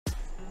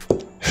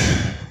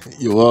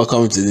You're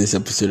welcome to this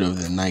episode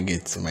of The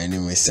Nugget. My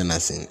name is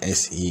Senasin,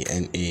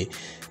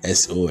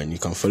 Senaso, and you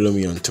can follow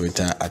me on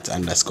Twitter at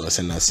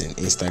 _Senasin,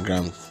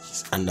 Instagram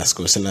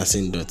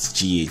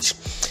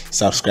 _Senasin.gh.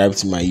 Subscribe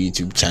to my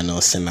YouTube channel,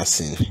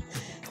 Senasin.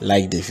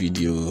 Like the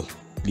video,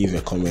 leave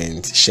a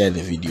comment, share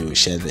the video,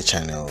 share the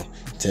channel,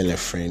 tell a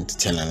friend,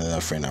 tell another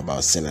friend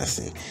about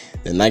Senasin.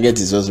 The Nugget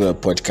is also a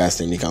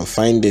podcast, and you can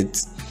find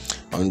it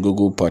on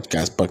Google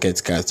Podcast, Pocket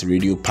Cast,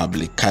 Radio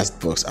Public,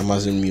 Castbox,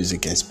 Amazon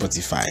Music, and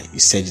Spotify. You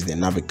search the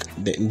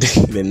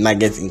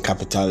Nugget in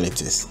capital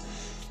letters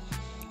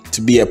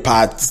to be a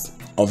part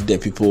of the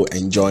people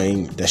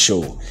enjoying the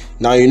show.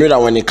 Now, you know that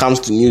when it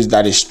comes to news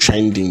that is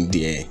trending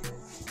there,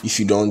 if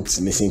you don't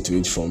listen to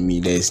it from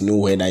me, there is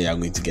nowhere that you are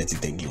going to get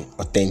it again.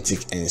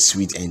 Authentic and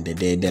sweet and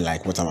they're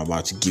like what I'm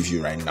about to give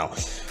you right now.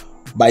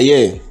 But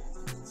yeah,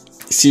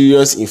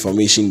 serious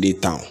information they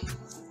town,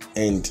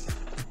 and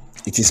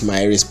it is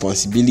my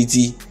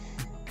responsibility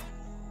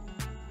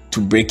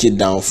to break it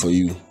down for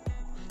you,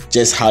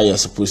 just how you're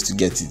supposed to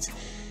get it.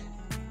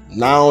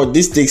 Now,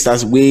 this takes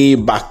us way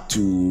back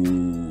to,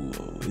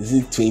 is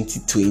it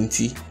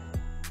 2020?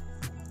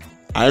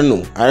 I don't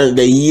know.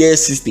 The year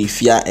Sista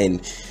Afia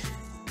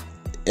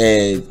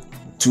and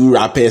two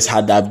rappers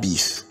had that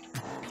beef.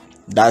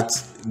 That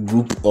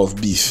group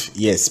of beef.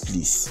 Yes,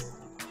 please.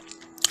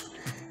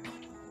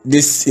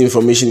 This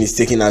information is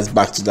taking us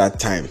back to that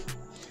time.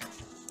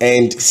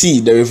 And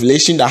see, the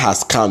revelation that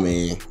has come,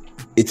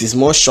 it is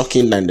more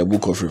shocking than the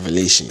book of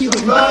Revelation.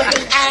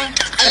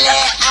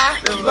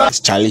 It's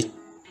Charlie.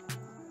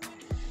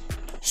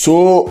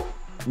 So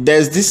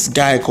there's this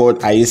guy called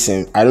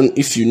Ayesem. I don't know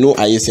if you know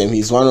Ayesem.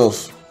 He's one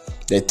of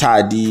the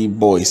Takoradi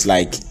boys,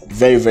 like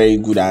very, very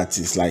good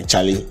artist, like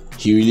Charlie.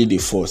 He really the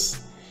force.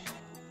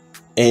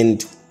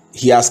 And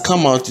he has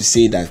come out to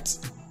say that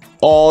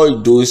all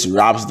those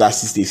raps that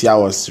Sista Afia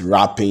was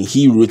rapping,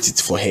 he wrote it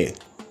for her.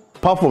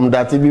 Apart from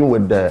that, even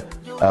with the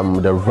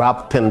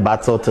rap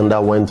battle thing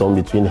that went on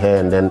between her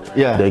and then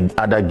the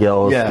other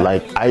girls,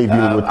 like I even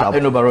wrote up.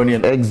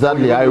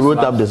 Exactly, I wrote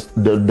up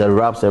the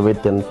raps,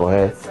 everything for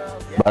her.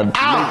 But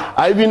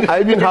I even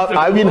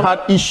had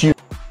issues.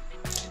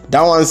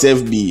 That one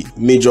self be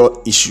major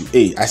issue.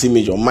 I say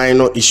major,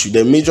 minor issue.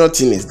 The major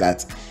thing is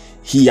that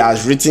he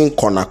has written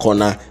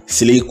Corner,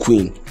 Slay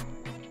Queen,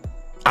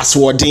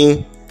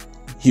 Asuoden.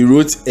 He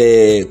wrote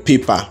a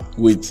paper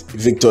with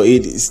Victor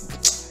Adis.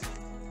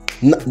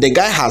 The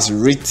guy has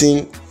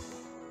written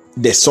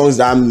the songs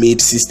that made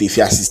Sista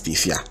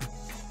Afia.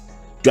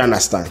 Do you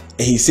understand?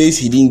 And he says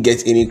he didn't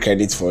get any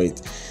credit for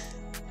it.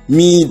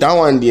 Me, that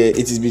one there,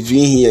 it is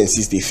between he and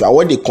Sista Afia.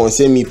 What they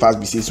concern me past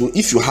be say, so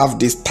if you have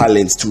this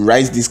talent to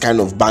write this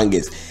kind of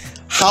bangers,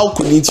 how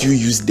couldn't you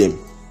use them?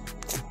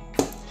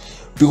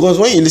 Because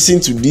when you listen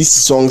to these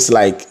songs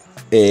like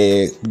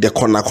the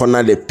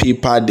Corner, the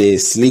paper, the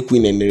Slay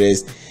Queen and the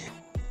rest,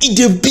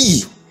 it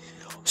be.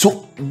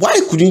 So why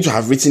couldn't you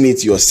have written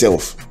it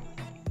yourself?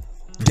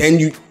 Then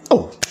you,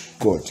 oh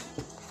God,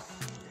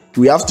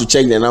 we have to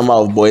check the number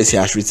of boys he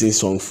has written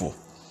song for.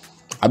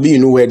 I mean, you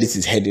know where this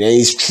is heading, and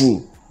it's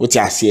true. What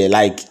you say,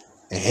 like,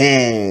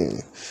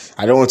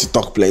 I don't want to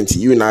talk plenty.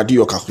 You now do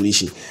your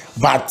calculation,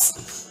 but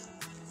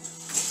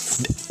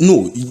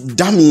no,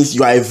 that means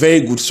you are a very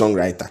good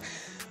songwriter.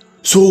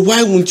 So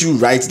why won't you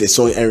write the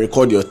song and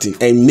record your thing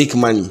and make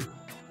money?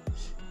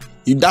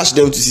 You dash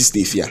them to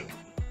Sista Afia.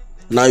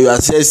 Now you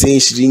are saying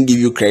she didn't give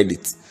you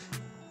credit.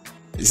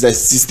 It's like,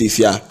 Sista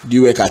Afia, do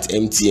you work at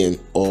MTN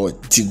or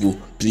Tigo?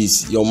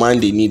 Please, your man,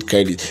 they need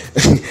credit.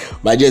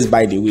 But just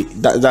by the way,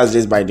 that's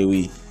just by the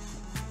way.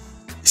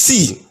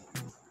 See,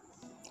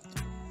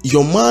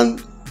 your man,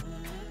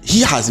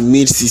 he has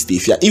made Sista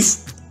Afia.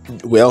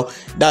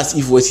 That's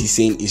if what he's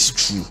saying is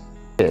true.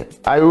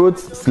 I wrote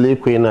Slay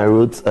Queen, I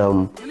wrote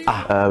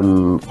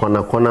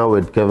Corner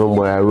with Kevin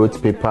Boy, I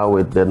wrote Paper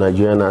with the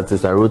Nigerian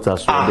artist, I wrote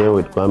Asuoden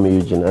with Kuami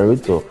Eugene, I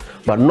wrote all,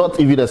 but not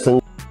even a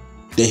single.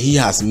 That he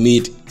has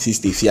made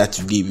Sista Afia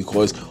today,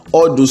 because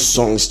all those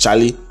songs,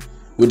 Charlie,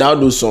 without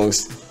those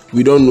songs,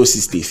 we don't know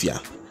Sista Afia.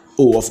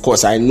 Oh, of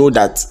course, I know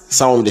that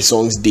some of the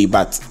songs they,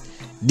 but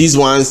these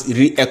ones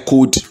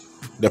re-echoed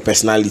the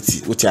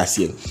personality, what you are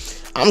saying.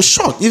 I'm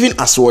shocked, even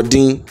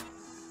Asuoden,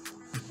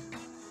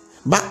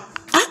 but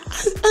I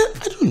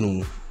don't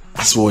know.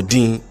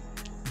 Asuoden,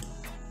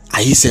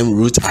 Ayesem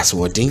wrote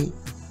Asuoden,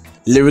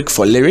 lyric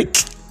for lyric.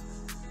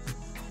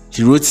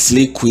 He wrote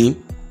Slay Queen.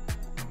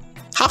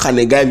 How can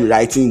a guy be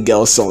writing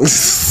girl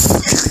songs?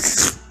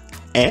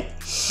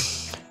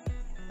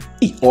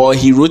 Or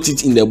he wrote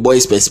it in the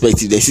boy's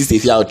perspective. The Sista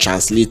Afia will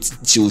translate,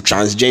 she will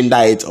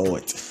transgender it or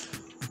what?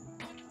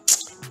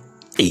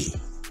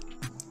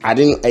 I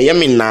didn't.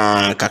 Ayemi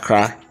na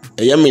kakra.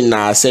 Ayemi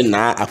na say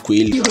na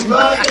akweli.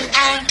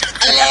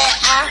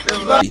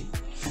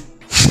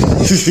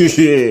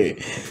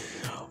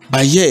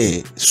 But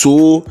yeah,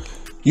 so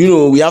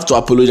we have to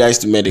apologize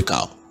to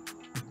medical.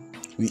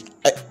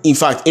 In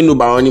fact, Eno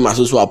Baroni must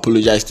also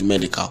apologize to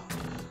medical.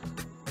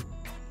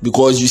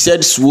 because you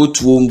said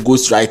Asuoden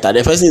ghostwriter.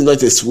 The person is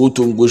not a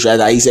Asuoden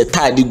ghostwriter, he's a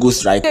Takoradi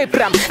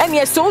ghostwriter. And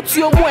yes, so to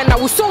your and I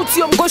was so to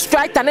your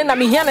ghostwriter, and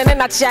I'm here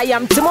and I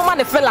am Timon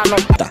and fella.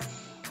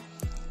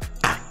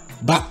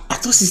 But I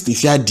thought Sista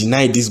Afia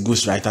denied this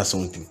ghostwriter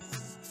something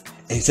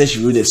and said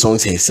she wrote the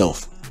songs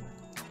herself.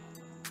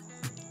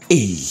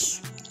 Hey.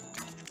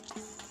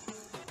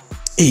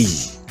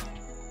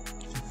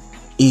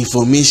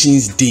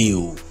 Information's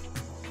day.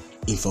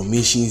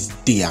 Information's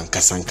day and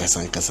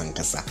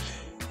kasa.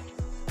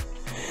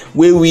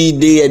 When we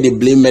there, they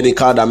blame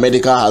medical that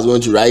medical has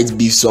want to write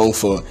beef song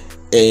for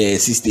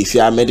Sista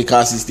Afia, medical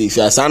Sista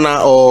Afia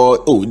Sana, or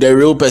the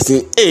real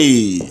person.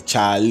 Hey,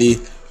 Charlie.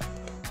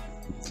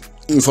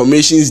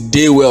 Information's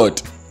day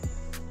world.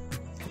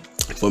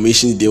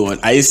 Information's day world.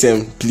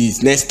 Ayesem,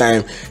 please next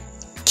time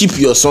keep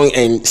your song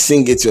and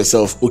sing it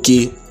yourself,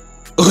 okay?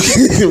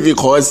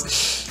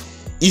 Because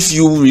if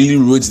you really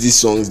wrote these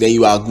songs, then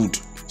you are good.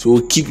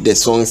 So keep the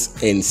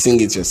songs and sing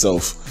it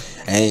yourself,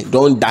 and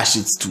don't dash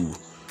it to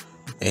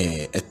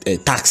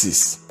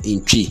taxes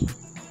in P.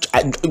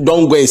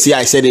 Don't go and say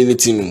I said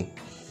anything.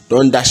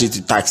 Don't dash it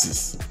to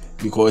taxes,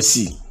 because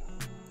see,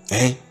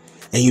 and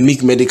you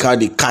make medical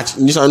they catch.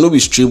 This one no be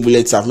straight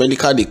bullets. Have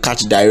medical they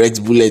catch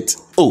direct bullet.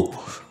 Oh,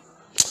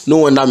 no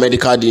wonder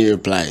medical didn't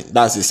reply.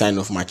 That's a sign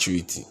of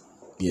maturity.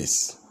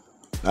 Yes,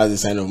 that's a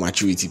sign of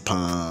maturity.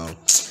 Pam.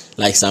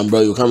 Like some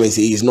bro, you come and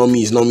say it's not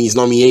me, hey,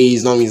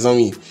 it's not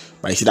me.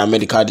 But you see that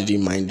medical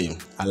didn't mind him.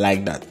 I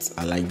like that.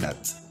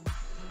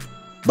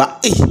 But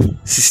hey,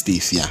 Sista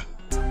Afia.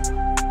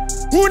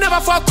 Who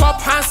never fuck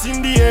up hands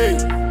in the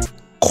air?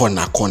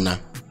 Corner.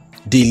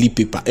 Daily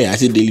paper. Hey, I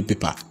say daily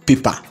paper.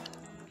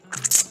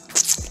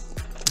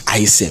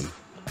 Ayesem.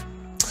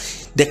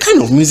 The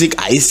kind of music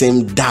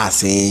Ayesem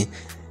does,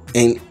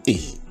 and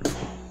hey.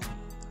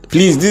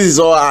 Please, this is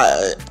all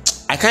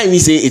I can't even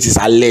say it is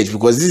alleged,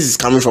 because this is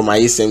coming from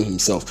Ayesem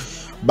himself.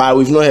 But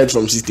we've not heard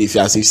from Sista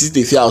Afia. So if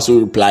Sista Afia also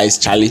replies,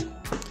 Charlie,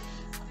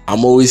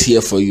 I'm always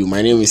here for you.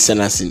 My name is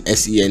Senasin,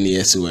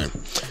 SENASON.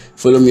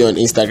 Follow me on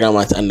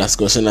Instagram at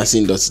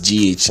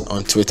 _senasin.gh.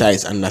 On Twitter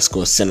it's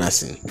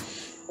 _senasin.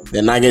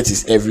 The Nugget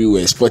is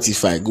everywhere: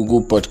 Spotify,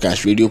 Google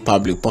Podcast, Radio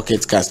Public,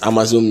 Pocket Cast,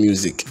 Amazon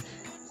Music,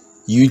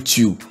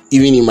 YouTube.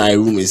 Even in my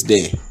room is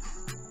there.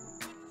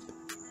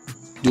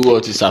 Do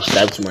well to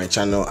subscribe to my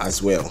channel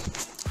as well.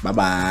 Bye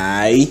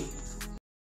bye.